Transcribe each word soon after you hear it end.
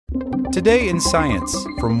Today in Science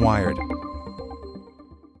from Wired.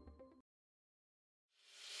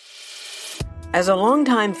 As a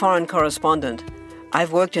longtime foreign correspondent,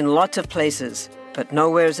 I've worked in lots of places, but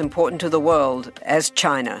nowhere as important to the world as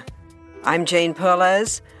China. I'm Jane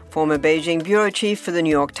Perlez, former Beijing bureau chief for the New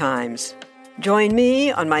York Times. Join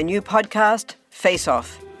me on my new podcast, Face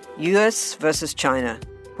Off, U.S. versus China,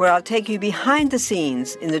 where I'll take you behind the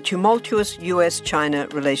scenes in the tumultuous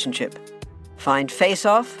U.S.-China relationship. Find Face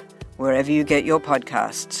Off wherever you get your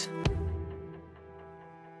podcasts.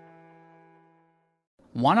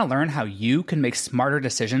 Want to learn how you can make smarter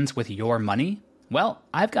decisions with your money? Well,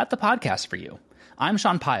 I've got the podcast for you. I'm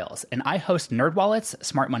Sean Piles, and I host NerdWallet's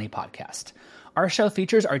Smart Money Podcast. Our show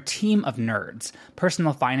features our team of nerds,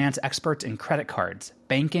 personal finance experts in credit cards,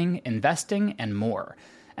 banking, investing, and more.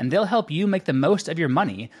 And they'll help you make the most of your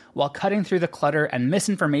money while cutting through the clutter and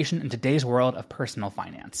misinformation in today's world of personal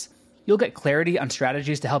finance. You'll get clarity on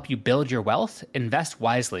strategies to help you build your wealth, invest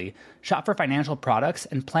wisely, shop for financial products,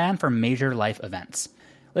 and plan for major life events.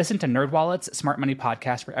 Listen to NerdWallet's Smart Money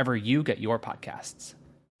Podcast wherever you get your podcasts.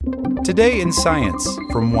 Today in Science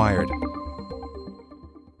from Wired.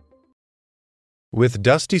 With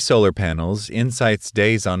dusty solar panels, InSight's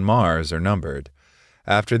days on Mars are numbered.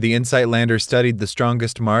 After the InSight lander studied the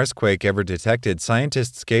strongest marsquake ever detected,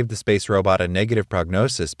 scientists gave the space robot a negative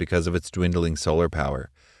prognosis because of its dwindling solar power.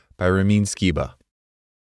 By Ramin Skiba.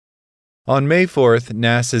 On May 4th,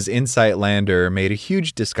 NASA's InSight lander made a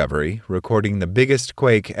huge discovery, recording the biggest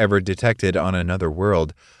quake ever detected on another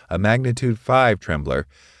world, a magnitude 5 trembler.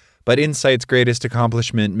 But InSight's greatest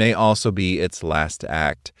accomplishment may also be its last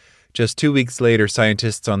act. Just 2 weeks later,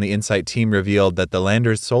 scientists on the InSight team revealed that the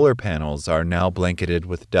lander's solar panels are now blanketed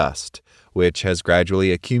with dust, which has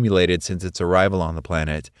gradually accumulated since its arrival on the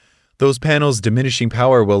planet. Those panels' diminishing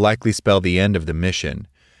power will likely spell the end of the mission.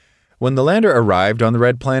 When the lander arrived on the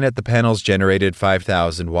red planet, the panels generated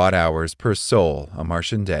 5,000 watt-hours per sol, a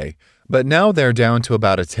Martian day. But now they're down to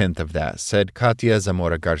about a tenth of that, said Katia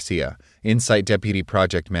Zamora Garcia, InSight Deputy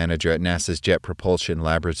Project Manager at NASA's Jet Propulsion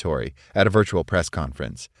Laboratory, at a virtual press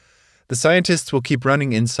conference. The scientists will keep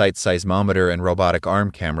running InSight's seismometer and robotic arm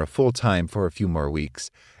camera full-time for a few more weeks,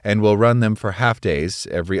 and will run them for half-days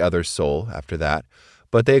every other sol after that,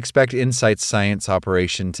 but they expect InSight's science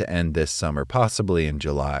operation to end this summer, possibly in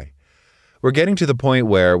July. We're getting to the point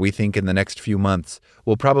where we think in the next few months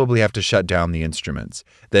we'll probably have to shut down the instruments.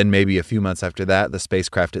 Then maybe a few months after that, the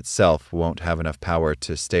spacecraft itself won't have enough power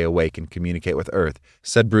to stay awake and communicate with Earth,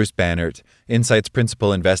 said Bruce Bannert, InSight's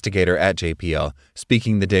principal investigator at JPL,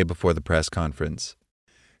 speaking the day before the press conference.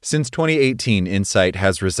 Since 2018, InSight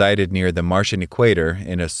has resided near the Martian equator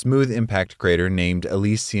in a smooth impact crater named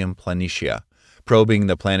Elysium Planitia, probing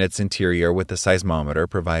the planet's interior with a seismometer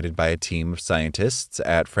provided by a team of scientists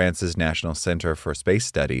at France's National Center for Space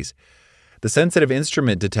Studies. The sensitive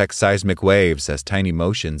instrument detects seismic waves as tiny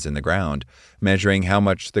motions in the ground, measuring how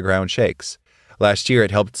much the ground shakes. Last year, it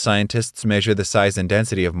helped scientists measure the size and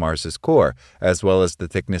density of Mars's core, as well as the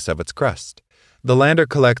thickness of its crust. The lander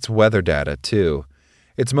collects weather data, too.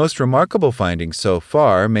 Its most remarkable finding so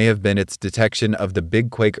far may have been its detection of the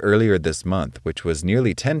big quake earlier this month, which was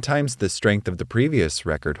nearly 10 times the strength of the previous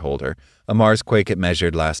record holder, a Mars quake it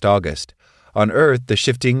measured last August. On Earth, the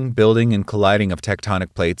shifting, building, and colliding of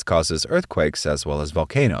tectonic plates causes earthquakes as well as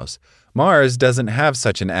volcanoes. Mars doesn't have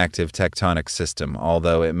such an active tectonic system,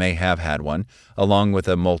 although it may have had one, along with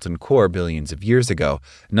a molten core billions of years ago.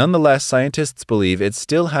 Nonetheless, scientists believe it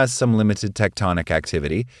still has some limited tectonic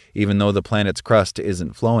activity. Even though the planet's crust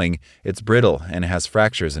isn't flowing, it's brittle and has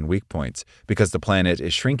fractures and weak points, because the planet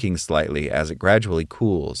is shrinking slightly as it gradually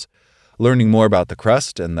cools. Learning more about the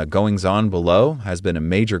crust and the goings-on below has been a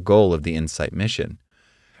major goal of the InSight mission.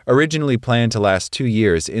 Originally planned to last 2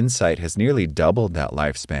 years, InSight has nearly doubled that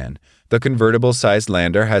lifespan. The convertible-sized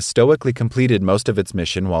lander has stoically completed most of its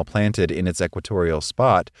mission while planted in its equatorial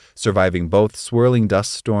spot, surviving both swirling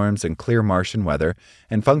dust storms and clear Martian weather,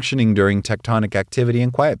 and functioning during tectonic activity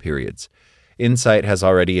and quiet periods. InSight has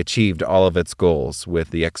already achieved all of its goals,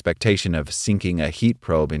 with the expectation of sinking a heat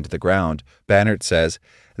probe into the ground. Bannert says,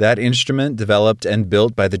 that instrument, developed and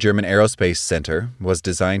built by the German Aerospace Center, was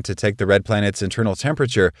designed to take the red planet's internal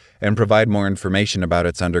temperature and provide more information about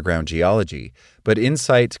its underground geology. But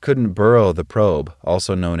InSight couldn't burrow the probe,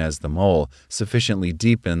 also known as the mole, sufficiently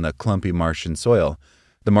deep in the clumpy Martian soil.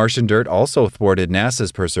 The Martian dirt also thwarted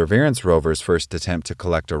NASA's Perseverance rover's first attempt to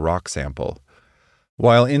collect a rock sample.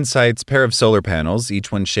 While InSight's pair of solar panels,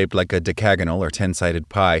 each one shaped like a decagonal or 10-sided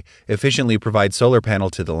pie, efficiently provide solar panel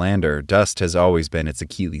to the lander, dust has always been its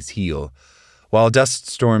Achilles heel. While dust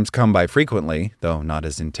storms come by frequently, though not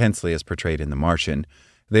as intensely as portrayed in The Martian,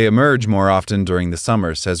 They emerge more often during the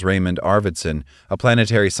summer, says Raymond Arvidsson, a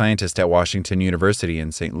planetary scientist at Washington University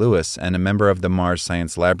in St. Louis and a member of the Mars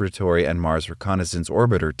Science Laboratory and Mars Reconnaissance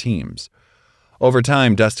Orbiter teams. Over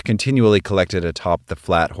time, dust continually collected atop the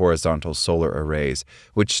flat horizontal solar arrays,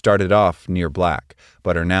 which started off near black,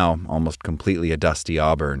 but are now almost completely a dusty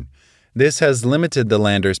auburn. This has limited the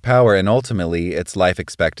lander's power and ultimately its life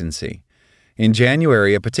expectancy. In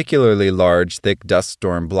January, a particularly large, thick dust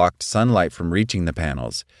storm blocked sunlight from reaching the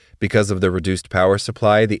panels. Because of the reduced power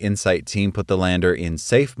supply, the InSight team put the lander in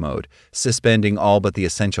safe mode, suspending all but the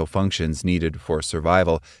essential functions needed for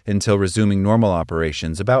survival until resuming normal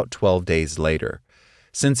operations about 12 days later.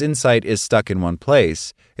 Since InSight is stuck in one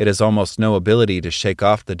place, it has almost no ability to shake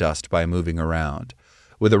off the dust by moving around.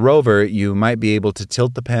 With a rover, you might be able to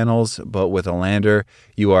tilt the panels, but with a lander,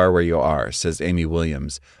 you are where you are, says Amy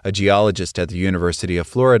Williams, a geologist at the University of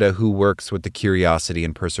Florida who works with the Curiosity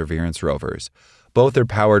and Perseverance rovers. Both are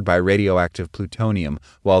powered by radioactive plutonium,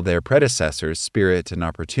 while their predecessors, Spirit and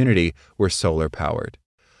Opportunity, were solar-powered.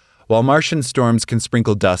 While Martian storms can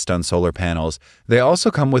sprinkle dust on solar panels, they also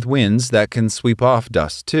come with winds that can sweep off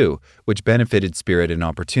dust too, which benefited Spirit and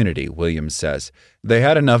Opportunity, Williams says. They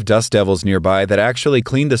had enough dust devils nearby that actually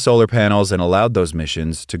cleaned the solar panels and allowed those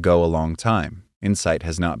missions to go a long time. InSight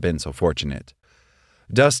has not been so fortunate.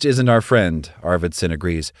 Dust isn't our friend, Arvidsson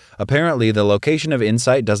agrees. Apparently, the location of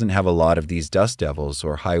InSight doesn't have a lot of these dust devils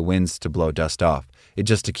or high winds to blow dust off. It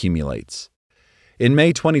just accumulates. In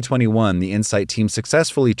May 2021, the InSight team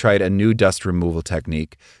successfully tried a new dust removal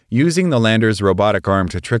technique, using the lander's robotic arm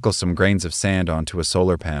to trickle some grains of sand onto a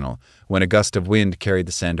solar panel. When a gust of wind carried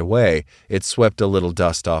the sand away, it swept a little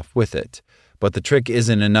dust off with it. But the trick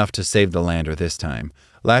isn't enough to save the lander this time.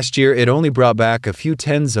 Last year, it only brought back a few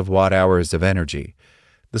tens of watt-hours of energy.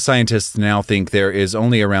 The scientists now think there is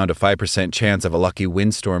only around a 5% chance of a lucky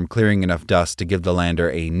windstorm clearing enough dust to give the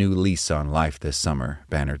lander a new lease on life this summer,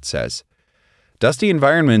 Bannard says. Dusty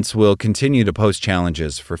environments will continue to pose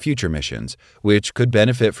challenges for future missions, which could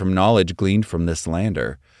benefit from knowledge gleaned from this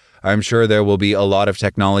lander. I'm sure there will be a lot of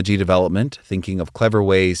technology development, thinking of clever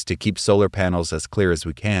ways to keep solar panels as clear as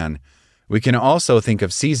we can. We can also think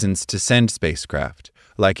of seasons to send spacecraft.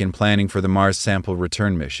 Like in planning for the Mars sample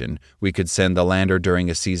return mission, we could send the lander during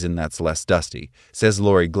a season that's less dusty, says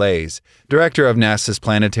Lori Glaze, director of NASA's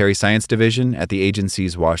Planetary Science Division at the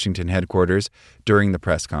agency's Washington headquarters, during the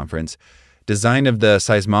press conference. Design of the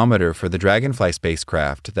seismometer for the Dragonfly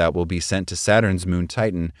spacecraft that will be sent to Saturn's moon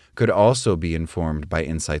Titan could also be informed by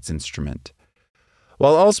InSight's instrument.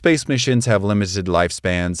 While all space missions have limited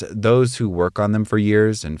lifespans, those who work on them for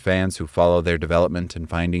years and fans who follow their development and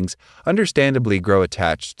findings understandably grow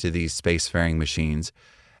attached to these spacefaring machines.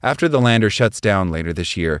 After the lander shuts down later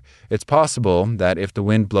this year, it's possible that if the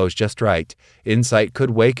wind blows just right, InSight could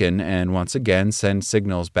waken and once again send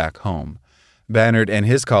signals back home. Bannard and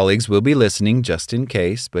his colleagues will be listening just in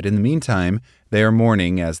case, but in the meantime, they are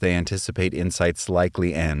mourning as they anticipate InSight's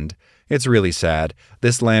likely end. It's really sad.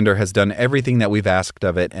 This lander has done everything that we've asked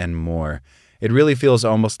of it and more. It really feels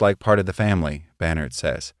almost like part of the family, Bannard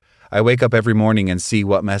says. I wake up every morning and see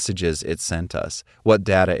what messages it sent us, what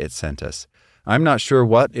data it sent us. I'm not sure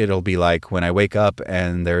what it'll be like when I wake up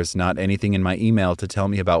and there's not anything in my email to tell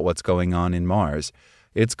me about what's going on in Mars.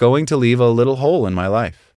 It's going to leave a little hole in my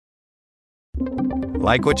life.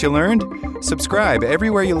 Like what you learned? Subscribe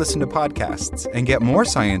everywhere you listen to podcasts and get more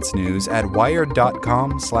science news at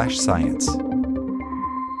wired.com/science.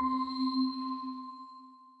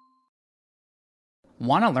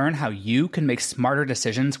 Want to learn how you can make smarter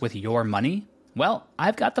decisions with your money? Well,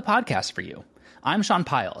 I've got the podcast for you. I'm Sean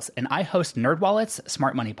Piles, and I host NerdWallet's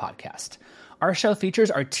Smart Money Podcast. Our show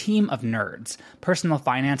features our team of nerds, personal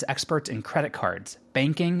finance experts in credit cards,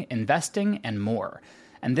 banking, investing, and more.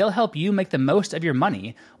 And they'll help you make the most of your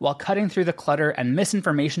money while cutting through the clutter and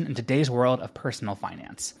misinformation in today's world of personal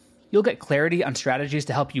finance. You'll get clarity on strategies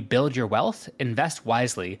to help you build your wealth, invest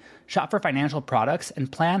wisely, shop for financial products,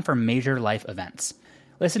 and plan for major life events.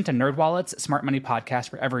 Listen to NerdWallet's Smart Money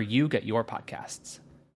Podcast wherever you get your podcasts.